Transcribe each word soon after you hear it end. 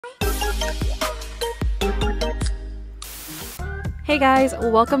Hey guys,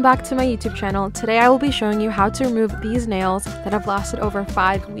 welcome back to my YouTube channel. Today I will be showing you how to remove these nails that have lasted over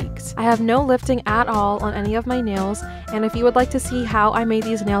 5 weeks. I have no lifting at all on any of my nails, and if you would like to see how I made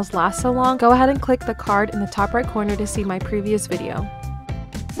these nails last so long, go ahead and click the card in the top right corner to see my previous video.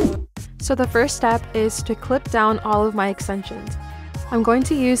 So the first step is to clip down all of my extensions. I'm going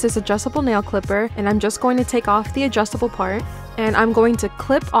to use this adjustable nail clipper, and I'm just going to take off the adjustable part, and I'm going to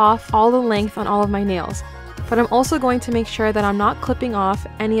clip off all the length on all of my nails. But I'm also going to make sure that I'm not clipping off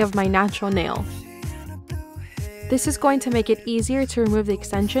any of my natural nail. This is going to make it easier to remove the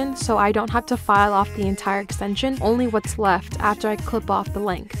extension, so I don't have to file off the entire extension, only what's left after I clip off the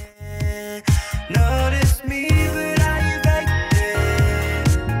length.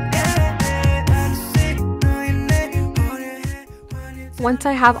 Once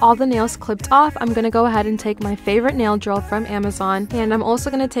I have all the nails clipped off, I'm going to go ahead and take my favorite nail drill from Amazon, and I'm also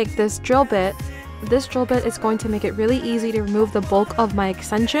going to take this drill bit. This drill bit is going to make it really easy to remove the bulk of my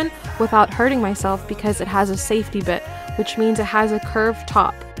extension without hurting myself because it has a safety bit, which means it has a curved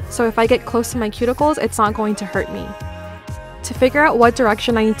top. So if I get close to my cuticles, it's not going to hurt me. To figure out what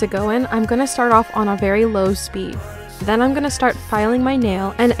direction I need to go in, I'm going to start off on a very low speed. Then I'm going to start filing my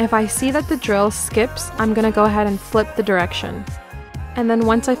nail, and if I see that the drill skips, I'm going to go ahead and flip the direction. And then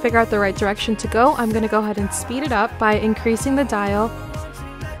once I figure out the right direction to go, I'm going to go ahead and speed it up by increasing the dial.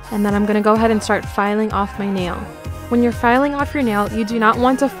 And then I'm going to go ahead and start filing off my nail. When you're filing off your nail, you do not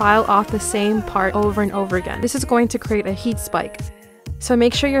want to file off the same part over and over again. This is going to create a heat spike. So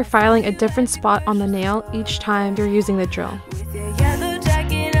make sure you're filing a different spot on the nail each time you're using the drill.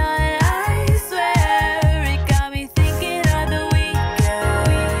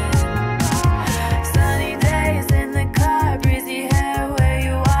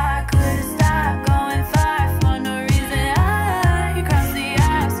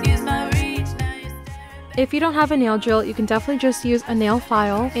 If you don't have a nail drill, you can definitely just use a nail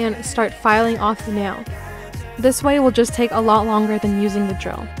file and start filing off the nail. This way will just take a lot longer than using the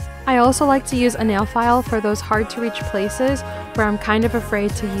drill. I also like to use a nail file for those hard to reach places where I'm kind of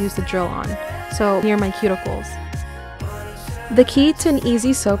afraid to use the drill on, so near my cuticles. The key to an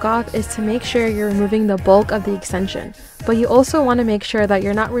easy soak off is to make sure you're removing the bulk of the extension, but you also want to make sure that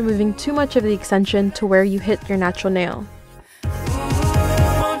you're not removing too much of the extension to where you hit your natural nail.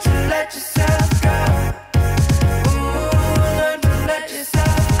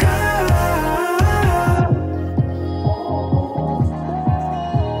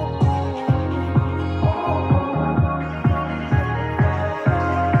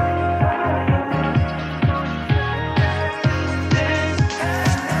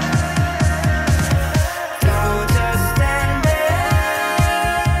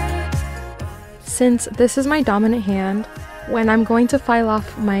 Since this is my dominant hand, when I'm going to file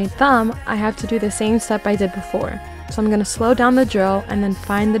off my thumb, I have to do the same step I did before. So I'm going to slow down the drill and then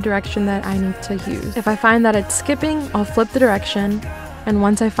find the direction that I need to use. If I find that it's skipping, I'll flip the direction, and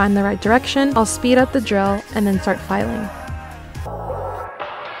once I find the right direction, I'll speed up the drill and then start filing.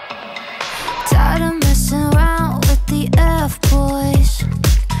 Tired of messing around with the F-boys.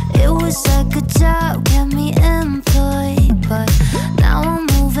 It was a good job, kept me employed, but now I'm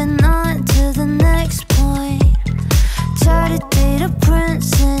moving on to the next point. Try to date a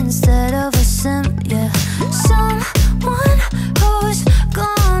prince instead of a simp, yeah. Someone who's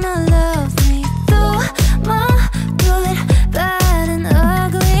gonna love me through my good, bad, and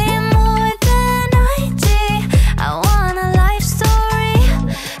ugly. More than 90, I want a life story,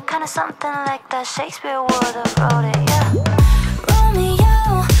 kinda something like that Shakespeare would have wrote it, yeah.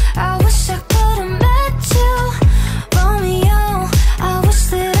 Romeo, I wish I could have met you. Romeo, I wish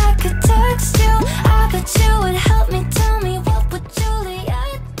that I could text you. I bet you would help me. Tell me, what would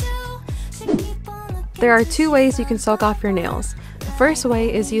Juliet do? There are 2 ways you can soak off your nails. The first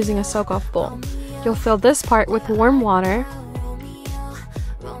way is using a soak off bowl. You'll fill this part with warm water,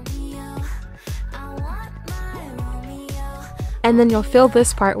 and then you'll fill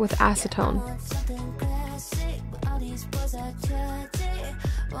this part with acetone.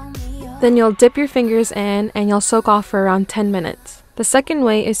 Then you'll dip your fingers in and you'll soak off for around 10 minutes. The second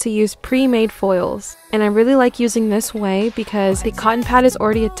way is to use pre-made foils, and I really like using this way because the cotton pad is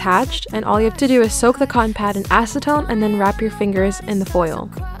already attached and all you have to do is soak the cotton pad in acetone and then wrap your fingers in the foil.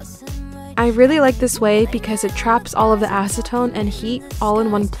 I really like this way because it traps all of the acetone and heat all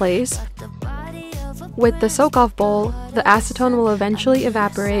in one place. With the soak off bowl, the acetone will eventually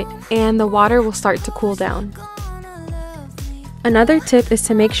evaporate and the water will start to cool down. Another tip is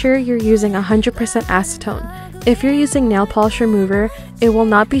to make sure you're using 100% acetone. If you're using nail polish remover, it will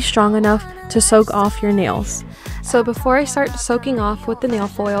not be strong enough to soak off your nails. So before I start soaking off with the nail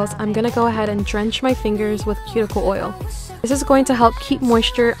foils, I'm going to go ahead and drench my fingers with cuticle oil. This is going to help keep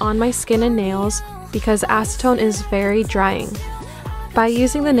moisture on my skin and nails because acetone is very drying. By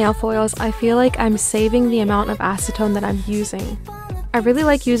using the nail foils, I feel like I'm saving the amount of acetone that I'm using. I really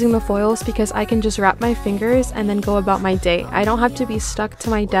like using the foils because I can just wrap my fingers and then go about my day. I don't have to be stuck to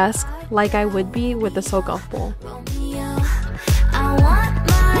my desk like I would be with the soak-off bowl.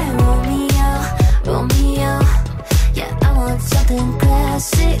 Yeah, I want something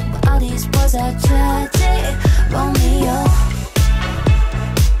classic, but all these boys are tragic. Romeo,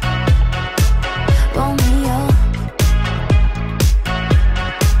 Romeo,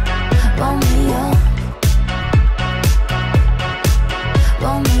 Romeo,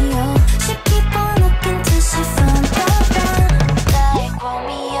 Romeo. She keep on looking till she found the like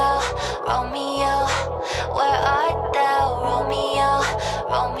Romeo, Romeo, where art thou, Romeo,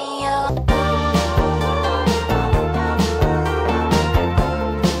 Romeo.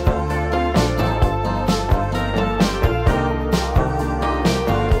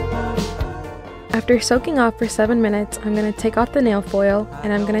 After soaking off for 7 minutes, I'm going to take off the nail foil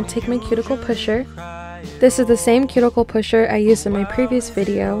and I'm going to take my cuticle pusher. This is the same cuticle pusher I used in my previous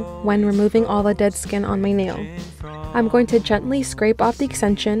video when removing all the dead skin on my nail. I'm going to gently scrape off the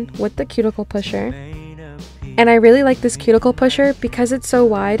extension with the cuticle pusher. And I really like this cuticle pusher because it's so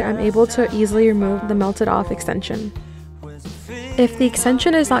wide, I'm able to easily remove the melted off extension. If the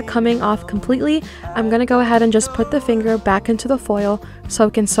extension is not coming off completely, I'm going to go ahead and just put the finger back into the foil so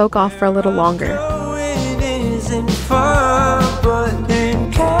it can soak off for a little longer.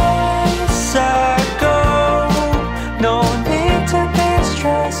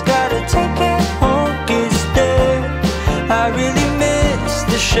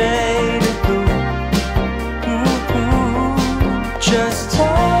 Just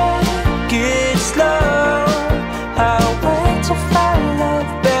take it slow. I'll wait to find love.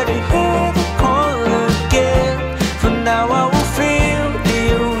 Better hear the call again. For now I will feel the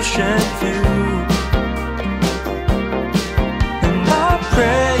ocean view, and I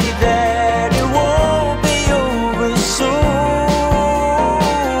pray that it won't be over soon.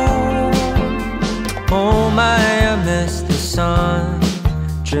 Oh my, I miss the sun.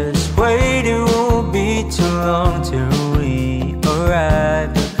 Just wait, it won't be too long till we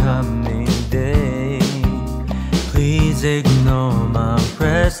arrive the coming day. Please ignore my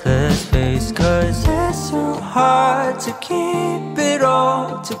restless face, cause it's so hard to keep it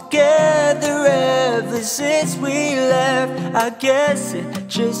all together ever since we left. I guess it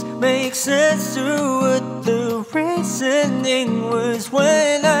just makes sense to what the reasoning was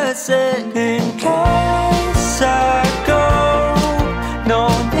when I said, in case I go, no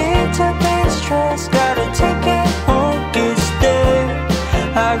need to be stressed, gotta take it home, gets there.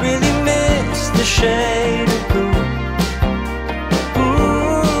 I really miss the shade of blue.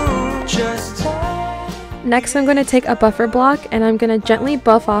 Ooh, just take. Next, I'm going to take a buffer block and I'm going to gently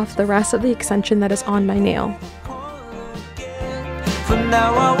buff off the rest of the extension that is on my nail. For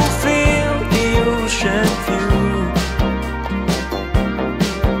now I will feel the ocean view,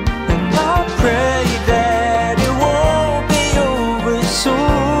 and I pray that it won't be over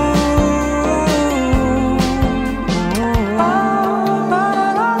soon.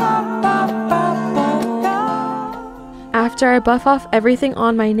 After I buff off everything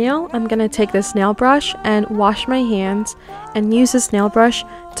on my nail, I'm going to take this nail brush and wash my hands and use this nail brush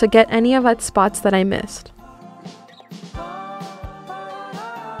to get any of that spots that I missed.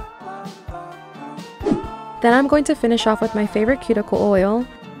 Then I'm going to finish off with my favorite cuticle oil.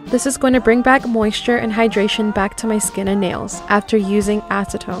 This is going to bring back moisture and hydration back to my skin and nails after using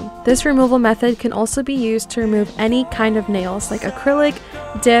acetone. This removal method can also be used to remove any kind of nails like acrylic,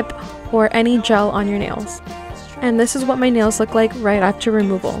 dip, or any gel on your nails. And this is what my nails look like right after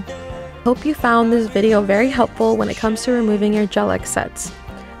removal. Hope you found this video very helpful when it comes to removing your Gelx sets.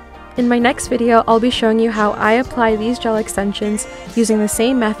 In my next video, I'll be showing you how I apply these gel extensions using the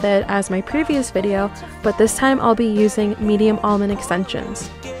same method as my previous video, but this time I'll be using medium almond extensions.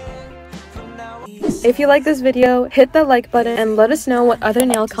 If you like this video, hit the like button and let us know what other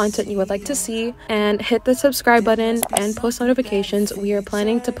nail content you would like to see, and hit the subscribe button and post notifications. We are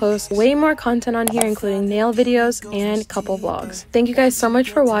planning to post way more content on here, including nail videos and couple vlogs. Thank you guys so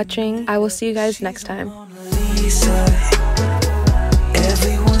much for watching. I will see you guys next time.